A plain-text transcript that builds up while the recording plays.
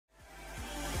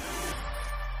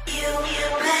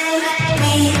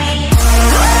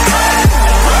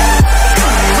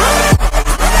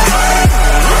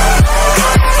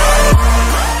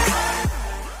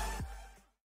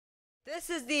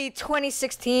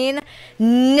2016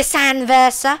 Nissan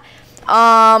Versa.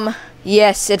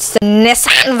 Yes, it's the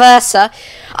Nissan Versa.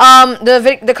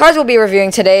 The cars we'll be reviewing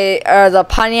today are the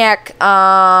Pontiac,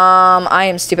 I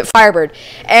am stupid, Firebird,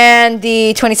 and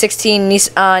the 2016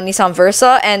 Nissan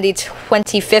Versa, and the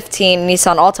 2015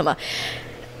 Nissan Altima.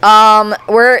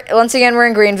 We're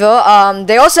in Greenville.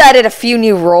 They also added a few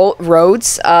new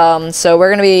roads, so we're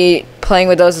gonna be playing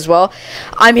with those as well.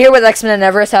 I'm here with X-Men and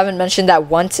Everest. Haven't mentioned that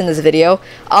once in this video.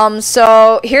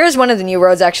 So here's one of the new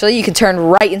roads. Actually, you can turn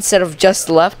right instead of just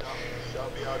left.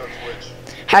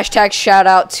 Hashtag shout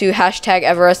out to hashtag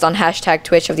Everest on hashtag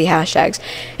Twitch of the hashtags.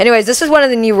 Anyways, this is one of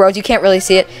the new roads. You can't really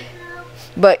see it,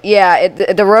 but yeah,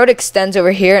 the road extends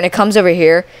over here and it comes over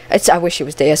here. I wish it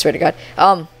was day. I swear to God.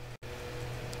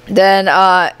 Then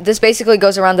this basically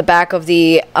goes around the back of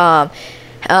the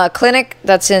clinic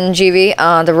that's in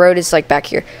GV. The road is like back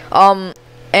here.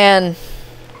 And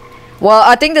well,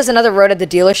 I think there's another road at the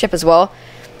dealership as well.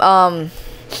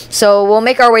 So we'll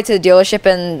make our way to the dealership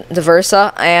in the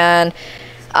Versa, and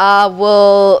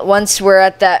once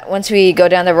we go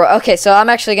down the road. Okay, so I'm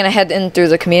actually gonna head in through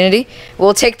the community.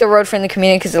 We'll take the road from the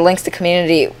community because it links the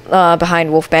community behind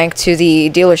Wolfbank to the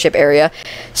dealership area.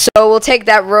 So we'll take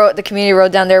that road, the community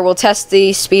road down there. We'll test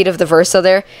the speed of the Versa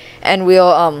there, and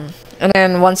we'll and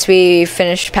then once we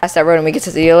finish past that road and we get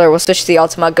to the dealer, we'll switch to the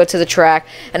Altima, go to the track,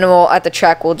 and then at the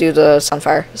track we'll do the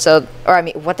Sunfire. So, or I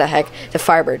mean, what the heck, the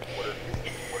Firebird.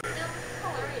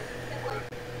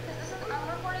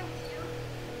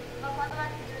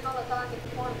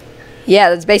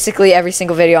 Yeah, that's basically every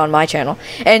single video on my channel.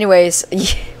 Anyways,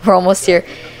 we're almost here.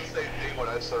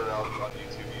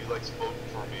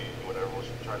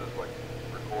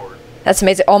 That's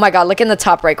amazing. Oh my god, look in the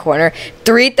top right corner.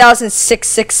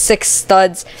 3,666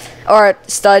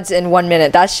 studs in 1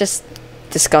 minute. That's just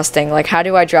disgusting. Like, how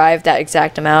do I drive that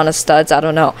exact amount of studs? I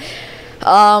don't know.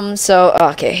 So,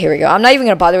 okay, here we go. I'm not even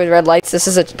going to bother with red lights. This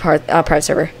is a private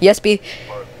server. Yes, B?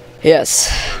 Yes.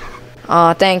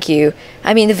 Aw, thank you.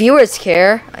 I mean, the viewers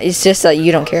care. It's just that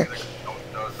you don't care.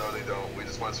 No, they don't. We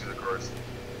just want to see the cars.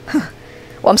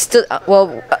 Well, I'm still,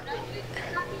 no.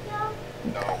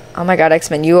 Oh my god,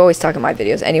 X-Men, you always talk in my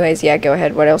videos. Anyways, yeah, go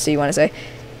ahead. What else do you want to say?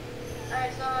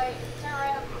 Alright, so I turn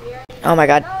right up here. Oh my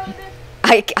god.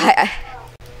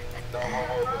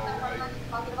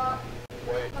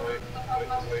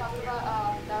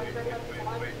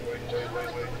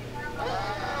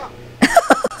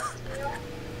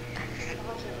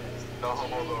 No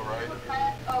homo though, right?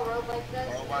 Oh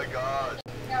my god.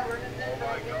 Oh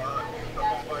my god.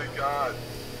 Oh my god.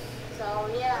 So,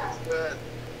 yeah.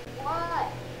 What?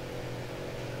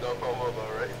 No homo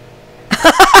though, right?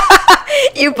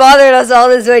 You bothered us all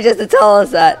this way just to tell us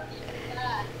that.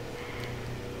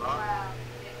 Wow.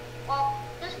 Well,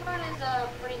 this run is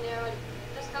pretty new. It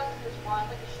just goes to this one,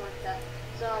 like a shortcut.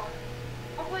 So,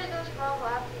 hopefully those girls will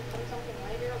have to become something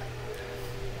later, like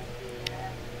maybe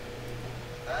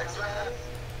the Access.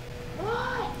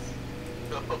 What?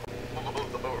 No homo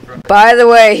though, right? By the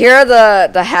way, here are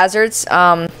the hazards.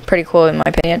 Pretty cool in my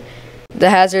opinion. The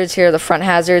hazards here, the front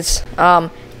hazards.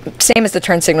 Same as the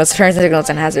turn signals. The turn signals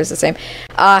and hazards the same.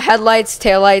 Headlights,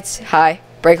 taillights, high.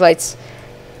 Brake lights.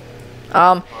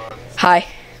 High.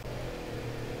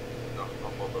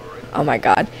 Oh my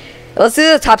god. Let's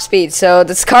do the top speed. So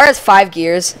this car has 5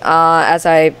 gears. As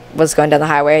I was going down the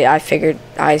highway, I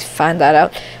found that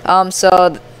out.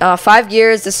 So 5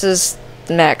 gears. This is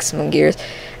the maximum gears.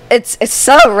 Its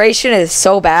acceleration is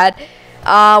so bad.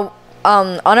 On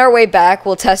our way back,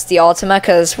 we'll test the Altima,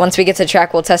 because once we get to the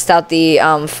track, we'll test out the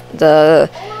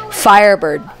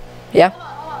Firebird. Yeah?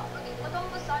 Hold on. Okay, look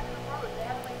on the side of the road. They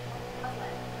have, like, one.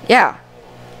 Yeah.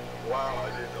 Wow, I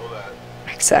didn't know that.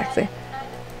 Exactly.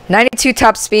 92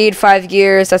 top speed, 5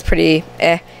 gears. That's pretty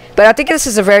But I think this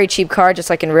is a very cheap car, just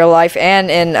like in real life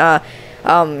and in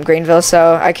Greenville.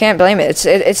 So I can't blame it.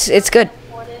 It's good.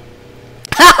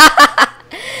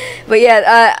 But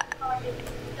yeah,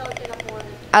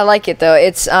 I like it though.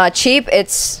 It's cheap.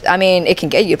 I mean, it can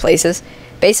get you places.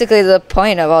 Basically, the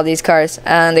point of all these cars,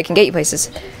 and they can get you places.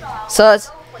 So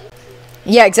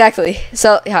yeah, exactly.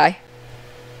 So hi.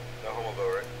 No homo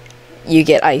though, right? You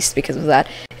get iced because of that.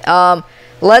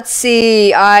 Let's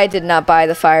see. I did not buy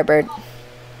the Firebird. Shut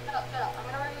up. I'm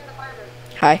gonna review the Firebird.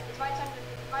 Hi. It's my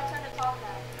turn to talk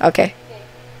now. Okay. Okay.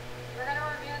 We're gonna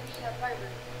review the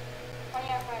Firebird.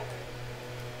 Pontiac Firebird.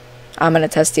 I'm gonna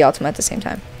test the Altima at the same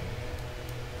time.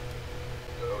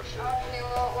 Oh shit. Okay,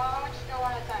 well, I'm gonna just go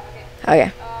one at a time. Okay. Okay.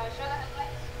 Show the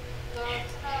headlights. So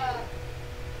it's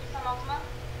Nissan Altima.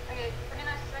 Okay, pretty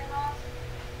nice signals.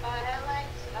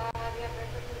 Headlights. We have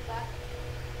breakfast in the back.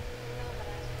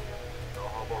 No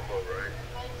homo though, right?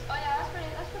 Oh yeah, that's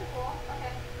pretty cool.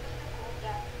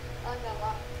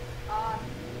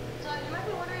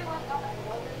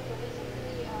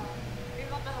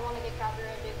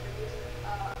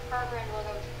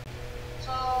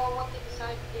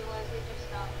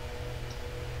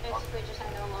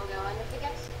 their logo. And if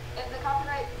the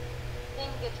copyright thing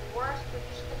gets worse, we're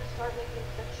just gonna start making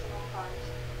fictional cars.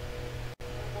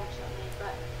 Unfortunately,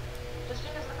 but just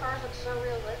because the cars look so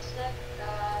realistic,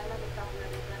 it might be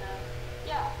copyrighted. But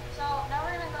yeah. So now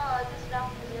we're gonna go test it out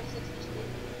for 060 speed.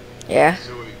 Yeah.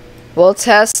 We'll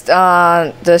test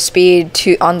the speed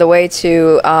on the way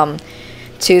to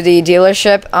the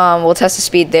dealership. We'll test the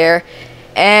speed there,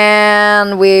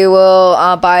 and we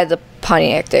will buy the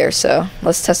Pontiac there. So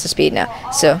let's test the speed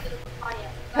now. So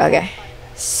okay.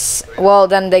 Well,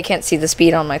 then they can't see the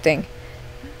speed on my thing.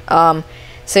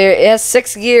 So it has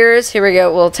 6 gears. Here we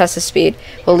go. We'll test the speed.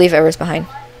 We'll leave Everest behind.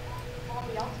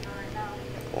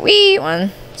 Wee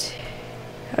 1.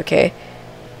 Okay.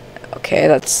 Okay,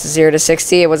 that's 0 to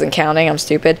 60. It wasn't counting. I'm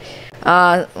stupid.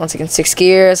 Once again, 6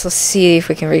 gears. Let's see if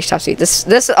we can reach top speed. This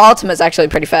Altima is actually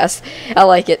pretty fast. I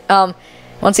like it.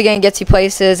 Once again, it gets you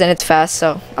places and it's fast,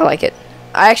 so I like it.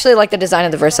 I actually like the design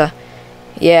of the Versa.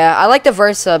 Yeah, I like the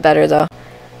Versa better though.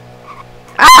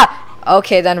 Ah!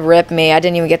 Okay, then rip me. I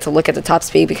didn't even get to look at the top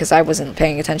speed because I wasn't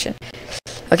paying attention.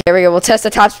 Okay, here we go. We'll test the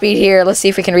top speed here. Let's see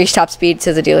if we can reach top speed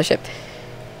to the dealership.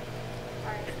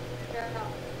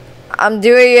 I'm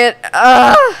doing it.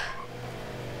 Are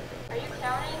you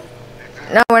counting?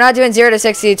 No, we're not doing 0 to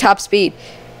 60 top speed.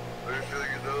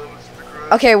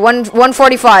 Okay,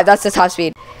 145. That's the top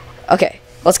speed. Okay,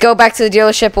 let's go back to the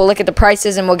dealership. We'll look at the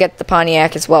prices and we'll get the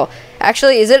Pontiac as well.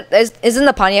 Actually, isn't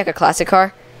the Pontiac a classic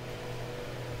car?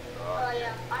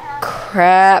 Yeah. I have.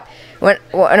 Crap. When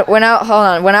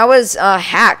I was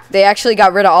hacked, they actually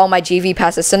got rid of all my GV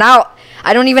passes. So now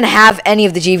I don't even have any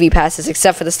of the GV passes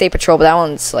except for the State Patrol. But that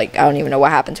one's like I don't even know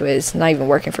what happened to it. It's not even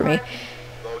working for me. Okay,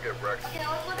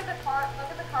 let's look at the car. Look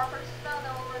at the car first, though.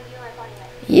 Then we'll review my Pontiac.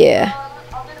 Yeah.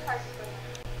 I'll do the prices for you.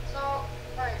 So,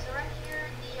 alright. So right here,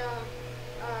 the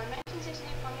 1968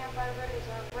 Pontiac Firebird is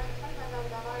worth $25,000.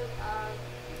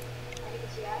 As you can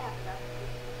see, I have that.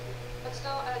 But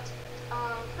still, it's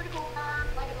pretty cool car.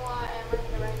 Like it a lot, and we're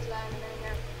gonna rent that in a minute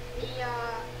here. The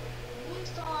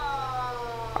Nissan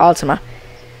Altima. The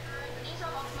Nissan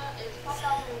Altima is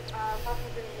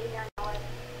 $12,589.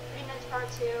 Pretty nice car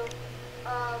too.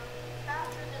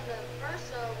 Faster than the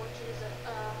Versa, which is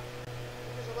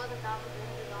 $11,300.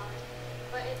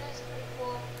 But it is pretty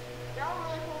cool. They're all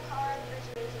really cool cars, pretty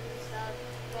amazing and stuff.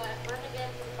 But we're gonna get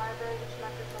into the Firebird, which is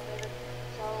my personal favorite.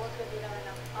 So let's go do that right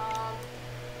now.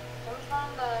 So I'm just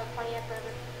on the Pontiac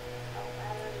Firebird. Oh,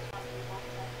 I already just want to do one.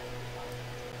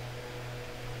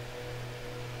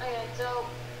 Okay, so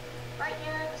right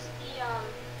here, this is the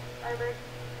Firebird.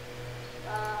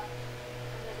 I'm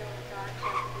gonna go in the dark so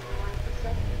I can do the one for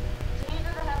stuff. So these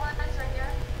are the headlights right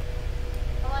here.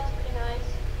 Headlights are pretty nice.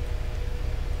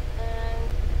 And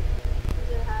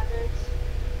these are the hazards.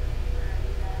 Where are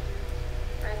these hazards?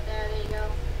 Right there you go.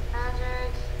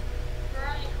 Hazards.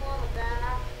 Really cool in the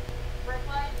back. Brake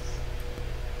lights.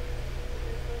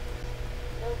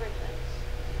 No brake lights.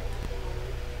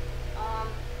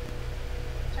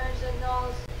 Turn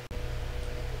signals.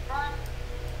 Front.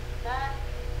 Back.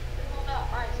 Pretty cool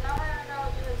stuff. Alright, so now we're gonna go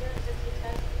do a 0 to 60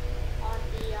 test on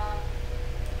the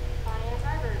Pontiac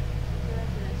Firebird.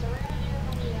 So we're gonna do it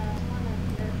from the spawn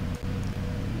over here.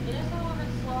 It is a little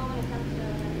bit slow when it comes to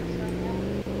starting up.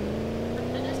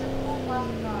 But it is a cool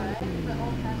classic car, right? The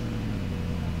old classic.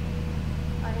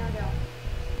 Alright, here we go.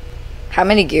 How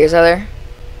many gears are there?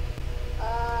 I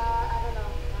don't know.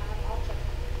 I'll check.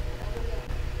 Here we go.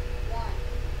 1,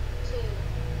 2,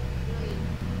 3,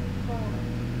 4,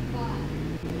 5,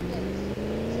 6,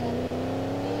 7,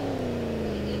 8,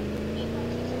 8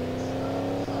 punches.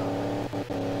 Slow.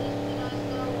 It is pretty nice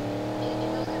though. It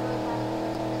does get really fast.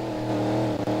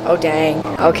 Oh dang.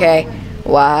 Okay.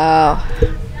 Wow.